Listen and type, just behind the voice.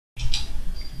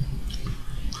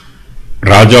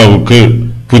ராஜாவுக்கு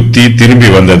புத்தி திரும்பி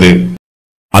வந்தது.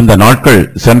 அந்த நாட்கள்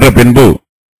சென்ற பின்பு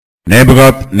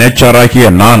நேபுகாத் நேச்சாராகிய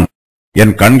நான்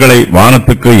என் கண்களை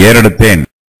வானத்துக்கு ஏறெடுத்தேன்.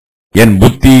 என்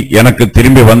புத்தி எனக்கு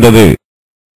திரும்பி வந்தது.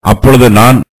 அப்பொழுது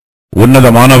நான்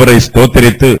உன்னதமானவரை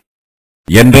ஸ்தோத்திரித்து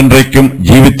என்றென்றைக்கும்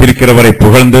ஜீவித்திருக்கிறவரை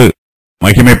புகழ்ந்து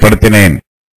மகிமைப்படுத்தினேன்.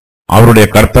 அவருடைய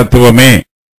கர்த்தத்துவமே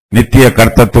நித்திய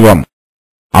கர்த்தத்துவம்.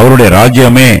 அவருடைய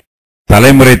ராஜ்யமே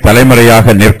தலைமுறை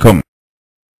தலைமுறையாக நிற்கும்.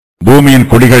 பூமியின்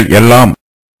குடிகள் எல்லாம்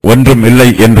ஒன்றும் இல்லை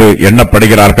என்று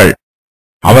எண்ணப்படுகிறார்கள்.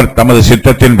 அவர் தமது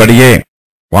சித்தத்தின்படியே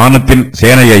வானத்தின்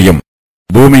சேனையையும்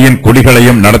பூமியின்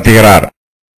குடிகளையும் நடத்துகிறார்.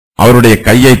 அவருடைய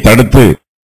கையை தடுத்து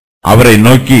அவரை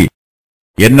நோக்கி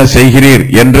என்ன செய்கிறீர்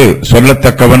என்று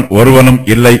சொல்லத்தக்கவன் ஒருவனும்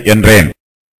இல்லை என்றேன்.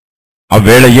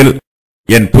 அவ்வேளையில்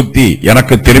என் புத்தி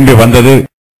எனக்கு திரும்பி வந்தது.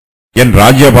 என்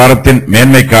ராஜ்யபாரத்தின்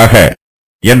மேன்மைக்காக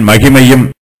என் மகிமையும்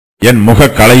என்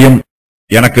முகக்கலையும்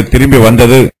எனக்கு திரும்பி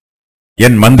வந்தது.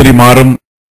 என் மந்திரிமாரும்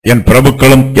என்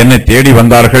பிரபுக்களும் என்னை தேடி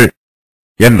வந்தார்கள்.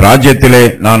 என் ராஜ்யத்திலே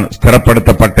நான்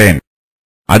ஸ்திரப்படுத்தப்பட்டேன்.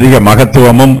 அதிக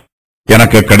மகத்துவமும்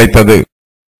எனக்கு கிடைத்தது.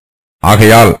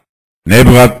 ஆகையால்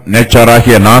நேபுகாத்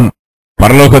நேச்சாராகிய நான்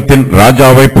பரலோகத்தின்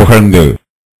ராஜாவை புகழ்ந்து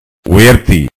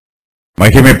உயர்த்தி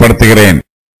மகிமைப்படுத்துகிறேன்.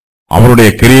 அவருடைய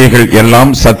கிரியைகள்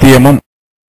எல்லாம் சத்தியமும்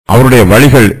அவருடைய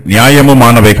வழிகள்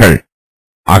நியாயமுமானவைகள்.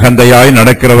 அகந்தையாய்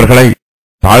நடக்கிறவர்களை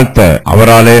தாழ்த்த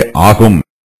அவராலே ஆகும்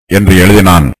என்று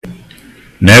எழுதினான்.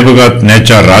 நேபுகாத்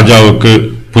நேச்சார் ராஜாவுக்கு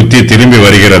புத்தி திரும்பி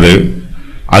வருகிறது.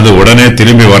 அது உடனே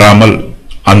திரும்பி வராமல்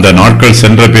அந்த நாட்கள்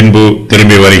சென்ற பின்பு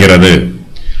திரும்பி வருகிறது.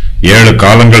 7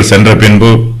 காலங்கள் சென்ற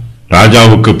பின்பு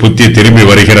ராஜாவுக்கு புத்தி திரும்பி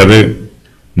வருகிறது.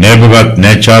 நேபுகாத்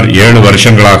நேச்சார் 7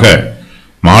 வருஷங்களாக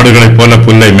மாடுகளைப் போல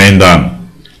புல்லை மேய்ந்தான்.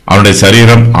 அவனுடைய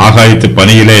சரீரம் ஆகாயத்து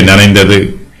பனியிலே நனைந்தது.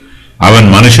 அவன்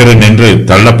மனுஷரில் நின்று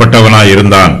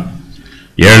தள்ளப்பட்டவனாயிருந்தான்.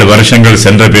 7 வருஷங்கள்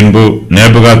சென்ற பின்பு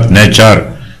நேபுகாத் நேச்சார்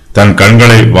தன்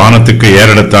கண்களை வானத்துக்கு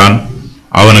ஏறெடுத்தான்.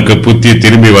 அவனுக்கு புத்தி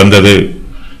திரும்பி வந்தது.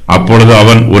 அப்பொழுது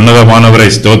அவன் உன்னதமானவரை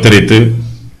ஸ்தோத்தரித்து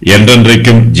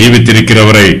என்றென்றைக்கும்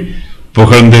ஜீவித்திருக்கிறவரை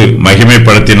புகழ்ந்து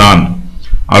மகிமைப்படுத்தினான்.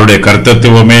 அவருடைய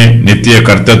கர்த்தத்துவமே நித்திய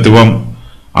கர்த்தத்துவம்.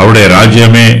 அவருடைய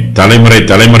ராஜ்யமே தலைமுறை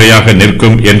தலைமுறையாக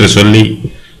நிற்கும் என்று சொல்லி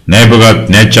நேபுகாத்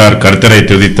நேச்சார் கர்த்தரை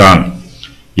துதித்தான்.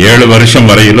 7 வருஷம்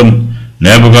வரையிலும்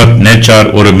நேபுகாத் நேச்சார்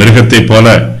ஒரு மிருகத்தைப் போல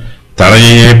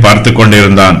தரையையே பார்த்து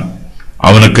கொண்டிருந்தான்.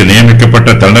 அவனுக்கு நியமிக்கப்பட்ட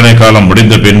தண்டனை காலம்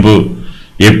முடிந்த பின்பு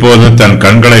இப்போது தன்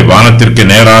கண்களை வானத்திற்கு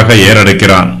நேராக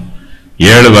ஏறெடுக்கிறான்.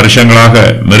 7 வருஷங்களாக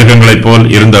மிருகங்களைப் போல்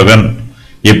இருந்தவன்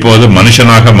இப்போது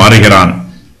மனுஷனாக மாறுகிறான்.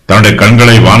 தன்னுடைய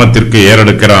கண்களை வானத்திற்கு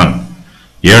ஏறெடுக்கிறான்.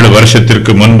 7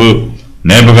 வருஷத்திற்கு முன்பு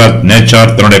நேபுகாத்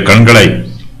நேச்சார் தன்னுடைய கண்களை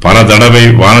பல தடவை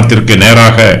வானத்திற்கு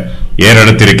நேராக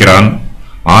ஏறெடுத்திருக்கிறான்.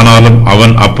 ஆனாலும்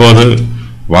அவன் அப்போது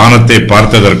வானத்தை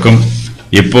பார்த்ததற்கும்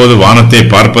இப்போது வானத்தை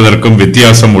பார்ப்பதற்கும்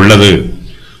வித்தியாசம் உள்ளது.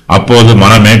 அப்போது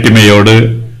மனமேட்டிமையோடு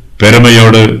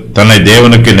பெருமையோடு தன்னை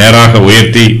தேவனுக்கு நேராக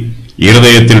உயர்த்தி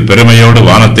இருதயத்தில் பெருமையோடு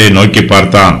வானத்தை நோக்கி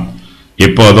பார்த்தான்.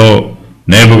 இப்போதோ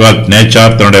நேபுகாத்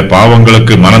நேச்சார் தன்னுடைய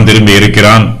பாவங்களுக்கு மனம் திரும்பி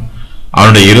இருக்கிறான்.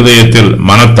 அவனுடைய இருதயத்தில்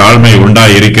மனத்தாழ்மை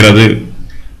உண்டாயிருக்கிறது.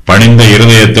 பணிந்த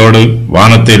இருதயத்தோடு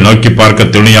வானத்தை நோக்கி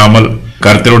பார்க்க துணியாமல்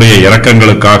கர்த்தருடைய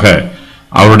இரக்கங்களுக்காக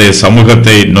அவருடைய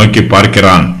சமூகத்தை நோக்கி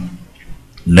பார்க்கிறான்.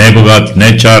 நேபுகாத்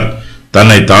நேச்சார்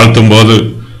தன்னை தாழ்த்தும் போது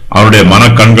அவருடைய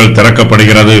மனக்கண்கள்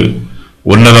திறக்கப்படுகிறது.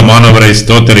 உன்னதமானவரை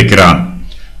ஸ்தோத்தரிக்கிறான்.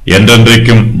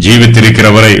 என்றென்றைக்கும்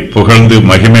ஜீவித்திருக்கிறவரை புகழ்ந்து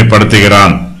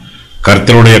மகிமைப்படுத்துகிறான்.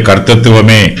 கர்த்தருடைய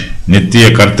கர்த்தத்துவமே நித்திய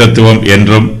கர்த்தத்துவம்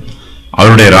என்றும்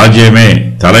அவருடைய ராஜ்யமே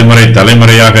தலைமுறை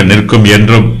தலைமுறையாக நிற்கும்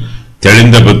என்றும்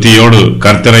தெளிந்த புத்தியோடு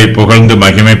கர்த்தரை புகழ்ந்து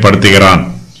மகிமைப்படுத்துகிறான்.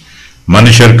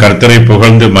 மனுஷர் கர்த்தரை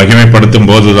புகழ்ந்து மகிமைப்படுத்தும்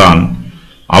போதுதான்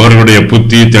அவர்களுடைய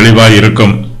புத்தி தெளிவாய்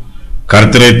இருக்கும்.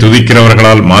 கர்த்தரை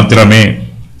துதிக்கிறவர்களால் மாத்திரமே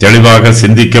தெளிவாக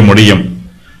சிந்திக்க முடியும்.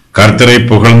 கர்த்தரை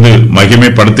புகழ்ந்து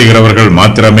மகிமைப்படுத்துகிறவர்கள்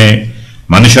மாத்திரமே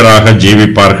மனுஷராக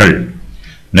ஜீவிப்பார்கள்.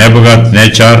 நேபுகாத்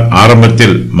நேச்சார்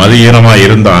ஆரம்பத்தில்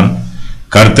மதியீனமாயிருந்தான்.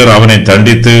 கர்த்தர் அவனை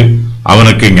தண்டித்து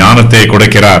அவனுக்கு ஞானத்தை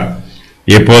கொடுக்கிறார்.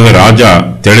 இப்போது ராஜா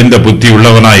தெளிந்த புத்தி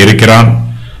உள்ளவனாயிருக்கிறான்.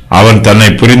 அவன் தன்னை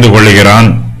புரிந்து கொள்ளுகிறான்.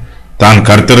 தான்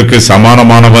கர்த்தருக்கு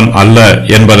சமானமானவன் அல்ல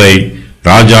என்பதை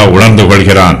ராஜா உணர்ந்து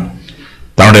கொள்கிறான்.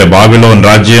 தன்னுடைய பாபிலோன்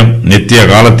ராஜ்யம் நித்திய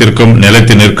காலத்திற்கும்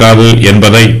நிலைத்து நிற்காது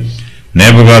என்பதை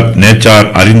நேபுகாத் நேச்சார்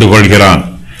அறிந்து கொள்கிறான்.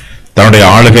 தன்னுடைய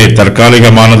ஆளுகை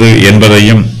தற்காலிகமானது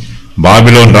என்பதையும்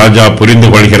பாபிலோன் ராஜா புரிந்து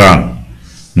கொள்கிறான்.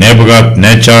 நேபுகாத்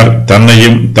நேச்சார்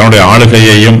தன்னையும் தன்னுடைய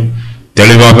ஆளுகையையும்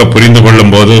தெளிவாக புரிந்து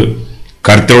கொள்ளும் போது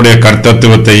கர்த்தருடைய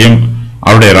கர்த்தத்துவத்தையும்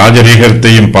அவருடைய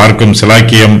ராஜரீகத்தையும் பார்க்கும்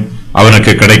சிலாக்கியம்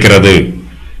அவனுக்கு கிடைக்கிறது.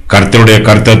 கர்த்தருடைய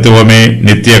கர்த்தத்துவமே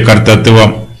நித்திய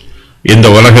கர்த்தத்துவம். இந்த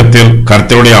உலகத்தில்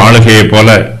கர்த்தருடைய ஆளுகையைப் போல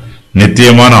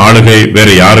நித்தியமான ஆளுகை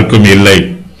வேறு யாருக்கும் இல்லை.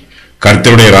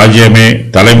 கர்த்தருடைய ராஜ்யமே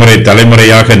தலைமுறை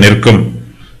தலைமுறையாக நிற்கும்.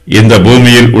 இந்த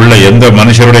பூமியில் உள்ள எந்த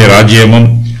மனுஷருடைய ராஜ்யமும்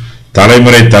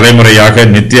தலைமுறை தலைமுறையாக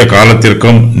நித்திய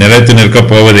காலத்திற்கும் நிலைத்து நிற்கப்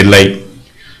போவதில்லை.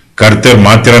 கர்த்தர்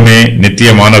மாத்திரமே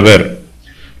நித்தியமானவர்.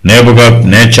 நேபுகாத்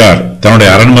நேச்சார் தன்னுடைய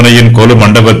அரண்மனையின் கொலு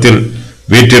மண்டபத்தில்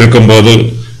வீற்றிருக்கும் போது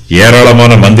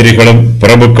ஏராளமான மந்திரிகளும்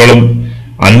பிரபுக்களும்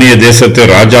அந்நிய தேசத்து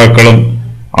ராஜாக்களும்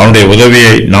அவனுடைய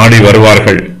உதவியை நாடி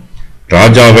வருவார்கள்.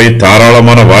 ராஜாவை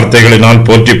தாராளமான வார்த்தைகளினால்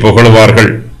போற்றி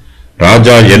புகழுவார்கள்.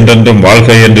 ராஜா என்றென்றும் வாழ்க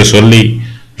என்று சொல்லி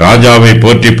ராஜாவை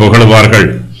போற்றி புகழுவார்கள்.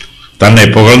 தன்னை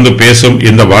புகழ்ந்து பேசும்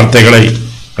இந்த வார்த்தைகளை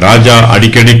ராஜா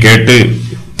அடிக்கடி கேட்டு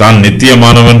தான்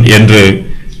நித்தியமானவன் என்று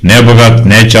நேபுகாத்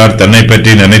நேச்சார் தன்னை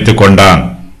பற்றி நினைத்து கொண்டான்.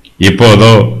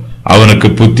 இப்போதோ அவனுக்கு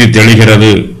புத்தி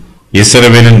தெளிகிறது.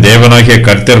 இஸ்ரவேலின் தேவனாகிய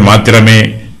கர்த்தர் மாத்திரமே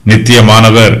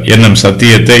நித்தியமானவர் என்னும்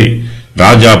சத்தியத்தை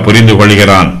ராஜா புரிந்து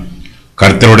கொள்கிறான்.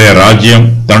 கர்த்தருடைய ராஜ்யம்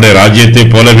தன்னுடைய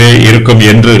ராஜ்யத்தைப் போலவே இருக்கும்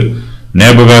என்று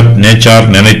நேபுகாத் நேச்சார்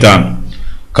நினைத்தான்.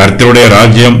 கர்த்தருடைய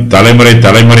ராஜ்யம் தலைமுறை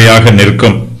தலைமுறையாக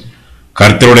நிற்கும்.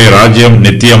 கர்த்தருடைய ராஜ்யம்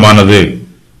நித்தியமானது.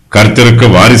 கர்த்தருக்கு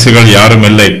வாரிசுகள் யாரும்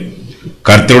இல்லை.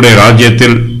 கர்த்தருடைய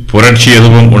ராஜ்யத்தில் புரட்சி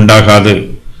எதுவும் உண்டாகாது.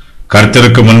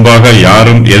 கர்த்தருக்கு முன்பாக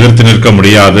யாரும் எதிர்த்து நிற்க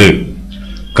முடியாது.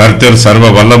 கர்த்தர் சர்வ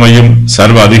வல்லமையும்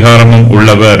சர்வ அதிகாரமும்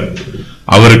உள்ளவர்.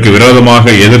 அவருக்கு விரோதமாக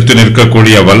எதிர்த்து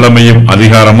நிற்கக்கூடிய வல்லமையும்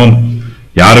அதிகாரமும்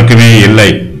யாருக்குமே இல்லை.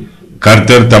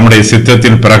 கர்த்தர் தம்முடைய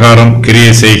சித்தத்தின் பிரகாரம்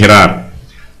கிரியை செய்கிறார்.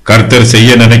 கர்த்தர் செய்ய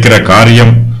நினைக்கிற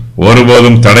காரியம்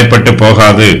ஒருபோதும் தடைப்பட்டு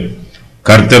போகாது.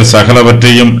 கர்த்தர்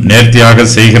சகலவற்றையும் நேர்த்தியாக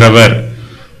செய்கிறவர்.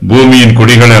 பூமியின்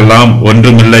குடிகள் எல்லாம்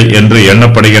ஒன்றுமில்லை என்று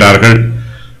எண்ணப்படுகிறார்கள்.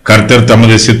 கர்த்தர்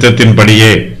தமது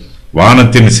சித்தத்தின்படியே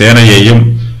வானத்தின் சேனையையும்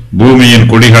பூமியின்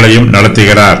குடிகளையும்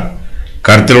நடத்துகிறார்.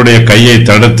 கர்த்தருடைய கையை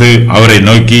தடுத்து அவரை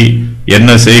நோக்கி என்ன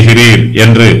செய்கிறீர்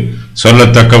என்று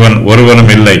சொல்லத்தக்கவன்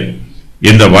ஒருவனும் இல்லை.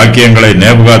 இந்த வாக்கியங்களை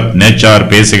நேபுகாத் நேச்சார்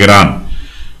பேசுகிறான்.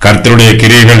 கர்த்தருடைய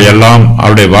கிரியைகள் எல்லாம்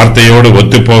அவருடைய வார்த்தையோடு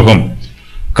ஒத்துப்போகும்.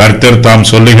 கர்த்தர் தாம்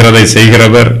சொல்லுகிறதை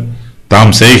செய்கிறவர்,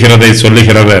 தாம் செய்கிறதை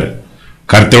சொல்லுகிறவர்.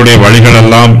 கர்த்தருடைய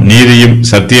வழிகளெல்லாம் நீதியும்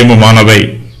சத்தியமுமானவை.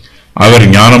 அவர்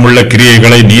ஞானமுள்ள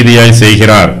கிரியைகளை நீதியாய்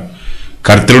செய்கிறார்.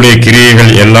 கர்த்தருடைய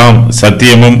கிரியைகள் எல்லாம்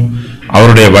சத்தியமும்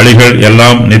அவருடைய வழிகள்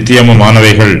எல்லாம்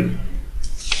நித்தியமுமானவைகள்.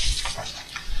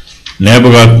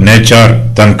 நேபுகாத் நேச்சார்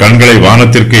தன் கண்களை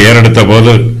வானத்திற்கு ஏறெடுத்த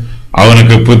போது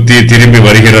அவனுக்கு புத்தி திரும்பி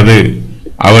வருகிறது.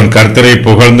 அவன் கர்த்தரை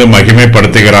புகழ்ந்து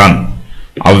மகிமைப்படுத்துகிறான்.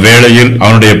 அவ்வேளையில்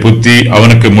அவனுடைய புத்தி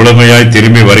அவனுக்கு முழுமையாய்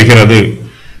திரும்பி வருகிறது.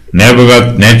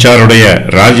 நேபுகாத் நேச்சாருடைய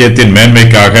ராஜ்யத்தின்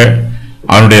மேன்மைக்காக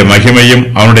அவனுடைய மகிமையும்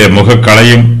அவனுடைய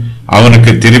முகக்கலையும்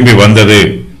அவனுக்கு திரும்பி வந்தது.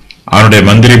 அவனுடைய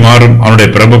மந்திரிமாரும் அவனுடைய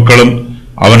பிரபுக்களும்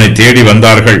அவனை தேடி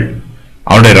வந்தார்கள்.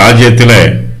 அவனுடைய ராஜ்யத்திலே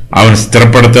அவன்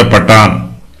ஸ்திரப்படுத்தப்பட்டான்.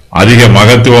 அதிக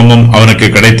மகத்துவமும் அவனுக்கு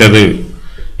கிடைத்தது.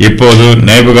 இப்போது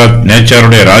நேபுகாத்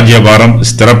நேச்சாருடைய ராஜ்யபாரம்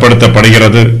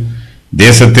ஸ்திரப்படுத்தப்படுகிறது.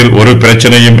 தேசத்தில் ஒரு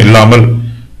பிரச்சனையும் இல்லாமல்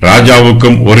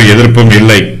ராஜாவுக்கும் ஒரு எதிர்ப்பும்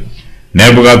இல்லை.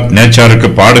 நேபுகாத் நேச்சாருக்கு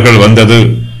பாடுகள் வந்தது.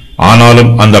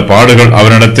 ஆனாலும் அந்த பாடுகள்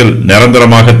அவனிடத்தில்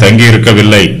நிரந்தரமாக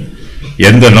தங்கியிருக்கவில்லை.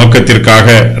 எந்த நோக்கத்திற்காக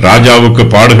ராஜாவுக்கு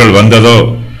பாடுகள் வந்ததோ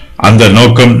அந்த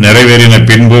நோக்கம் நிறைவேறின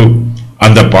பின்பு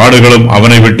அந்த பாடுகளும்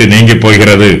அவனை விட்டு நீங்கி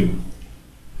போகிறது.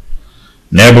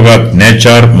 நேபுகாத்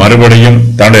நேச்சார் மறுபடியும்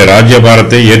தன்னுடைய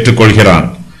ராஜ்யபாரத்தை ஏற்றுக்கொள்கிறான்.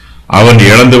 அவன்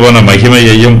இழந்து போன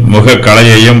மகிமையையும் முக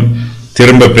கலையையும்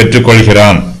திரும்ப பெற்றுக்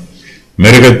கொள்கிறான்.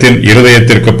 மிருகத்தின்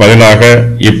இருதயத்திற்கு பதிலாக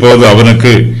இப்போது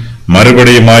அவனுக்கு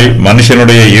மறுபடியுமாய்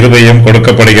மனுஷனுடைய இருதயம்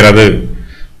கொடுக்கப்படுகிறது.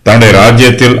 தன்னுடைய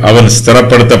ராஜ்யத்தில் அவன்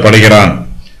ஸ்திரப்படுத்தப்படுகிறான்.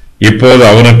 இப்போது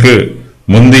அவனுக்கு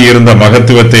முந்தி இருந்த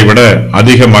மகத்துவத்தை விட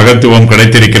அதிக மகத்துவம்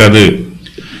கிடைத்திருக்கிறது.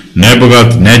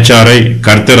 நேபுகாத் நேச்சாரை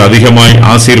கர்த்தர் அதிகமாய்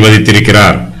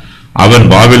ஆசீர்வதித்திருக்கிறார். அவன்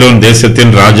பாபிலோன்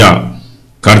தேசத்தின் ராஜா,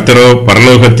 கர்த்தரோ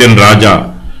பரலோகத்தின் ராஜா.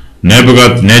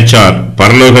 நேபுகாத் நேச்சார்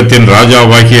பரலோகத்தின்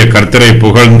ராஜாவாகிய கர்த்தரை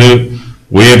புகழ்ந்து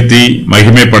உயர்த்தி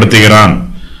மகிமைப்படுத்துகிறான்.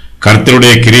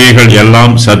 கர்த்தருடைய கிரியைகள்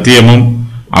எல்லாம் சத்தியமும்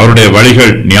அவருடைய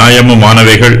வழிகள்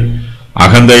நியாயமுமானவைகள்.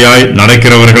 அகந்தையாய்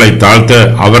நடக்கிறவர்களை தாழ்த்த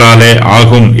அவராலே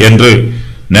ஆகும் என்று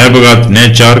நேபுகாத்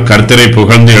நேச்சார் கர்த்தரை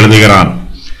புகழ்ந்து எழுதுகிறான்.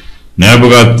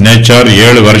 நேபுகாத் நேச்சார்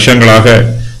 7 வருஷங்களாக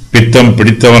பித்தம்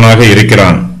பிடித்தவனாக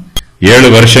இருக்கிறான். 7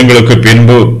 வருஷங்களுக்கு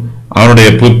பின்பு அவனுடைய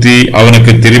புத்தி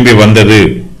அவனுக்கு திரும்பி வந்தது.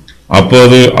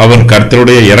 அப்போது அவன்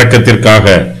கர்த்தருடைய இரக்கத்திற்காக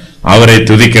அவரை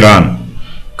துதிக்கிறான்.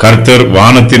 கர்த்தர்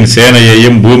வானத்தின்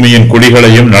சேனையையும் பூமியின்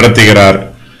குடிகளையும் நடத்துகிறார்.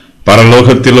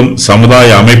 பரலோகத்திலும் சமுதாய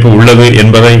அமைப்பு உள்ளது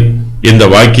என்பதை இந்த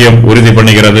வாக்கியம் உறுதி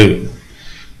பண்ணுகிறது.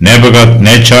 நேபுகாத்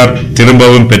நேச்சார்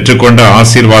திரும்பவும் பெற்றுக்கொண்ட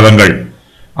ஆசீர்வாதங்கள்.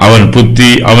 அவன் புத்தி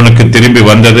அவனுக்கு திரும்பி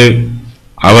வந்தது.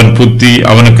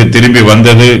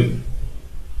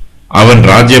 அவன்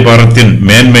ராஜ்யபாரத்தின்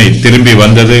மேன்மை திரும்பி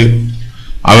வந்தது.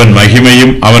 அவன்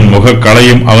மகிமையும் அவன்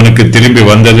முகக்களையும் அவனுக்கு திரும்பி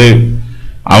வந்தது.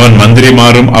 அவன்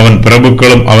மந்திரிமாரும் அவன்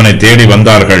பிரபுக்களும் அவனை தேடி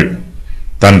வந்தார்கள்.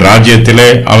 தன்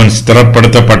ராஜ்யத்திலே அவன்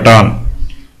ஸ்திரப்படுத்தப்பட்டான்.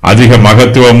 அதிக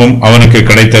மகத்துவமும் அவனுக்கு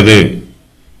கிடைத்தது.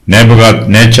 நேபுகாத்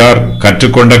நேச்சார்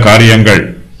கற்றுக்கொண்ட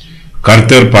காரியங்கள்.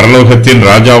 கர்த்தர் பரலோகத்தின்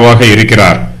ராஜாவாக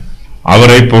இருக்கிறார்.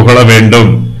 அவரை புகழ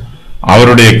வேண்டும்.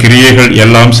 அவருடைய கிரியைகள்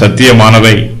எல்லாம்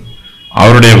சத்தியமானவை.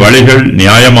 அவருடைய வழிகள்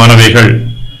நியாயமானவைகள்.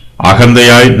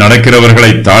 அகந்தையாய்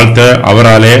நடக்கிறவர்களை தாழ்த்த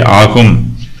அவராலே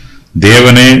ஆகும்.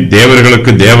 தேவனே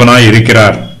தேவர்களுக்கு தேவனாய்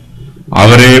இருக்கிறார்.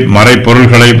 அவரே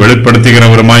மறைப்பொருள்களை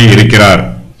வெளிப்படுத்துகிறவருமாய்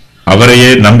இருக்கிறார்.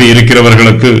 அவரையே நம்பி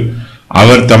இருக்கிறவர்களுக்கு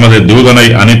அவர் தமது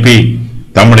தூதனை அனுப்பி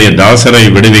தம்முடைய தாசரை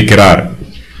விடுவிக்கிறார்.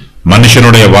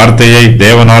 மனுஷனுடைய வார்த்தையை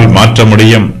தேவனால் மாற்ற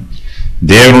முடியும்.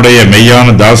 தேவனுடைய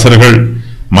மெய்யான தாசர்கள்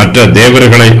மற்ற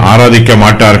தேவர்களை ஆராதிக்க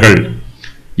மாட்டார்கள்.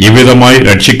 இவ்விதமாய்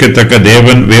ரட்சிக்கத்தக்க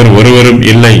தேவன் வேறு ஒருவரும்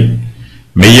இல்லை.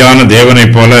 மெய்யான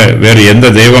தேவனைப் போல வேறு எந்த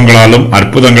தெய்வங்களாலும்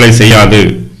அற்புதங்களை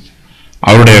செய்யாது.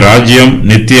 அவருடைய ராஜ்யம்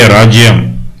நித்திய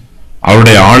ராஜ்யம்.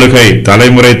 அவருடைய ஆளுகை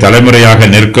தலைமுறை தலைமுறையாக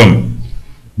நிற்கும்.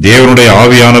 தேவனுடைய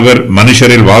ஆவியானவர்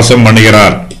மனுஷரில் வாசம்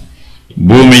பண்ணுகிறார்.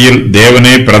 பூமியில்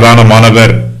தேவனே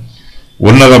பிரதானமானவர்.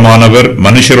 உன்னதமானவர்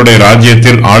மனுஷருடைய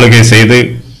ராஜ்யத்தில் ஆளுகை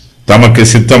செய்து தமக்கு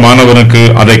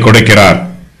சித்தமானவனுக்கு அதை கொடுக்கிறார்.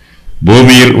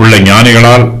 பூமியில் உள்ள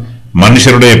ஞானிகளால்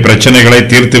மனுஷருடைய பிரச்சனைகளை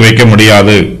தீர்த்து வைக்க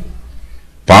முடியாது.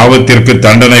 பாவத்திற்கு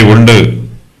தண்டனை உண்டு.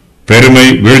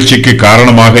 பெருமை வீழ்ச்சிக்கு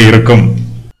காரணமாக இருக்கும்.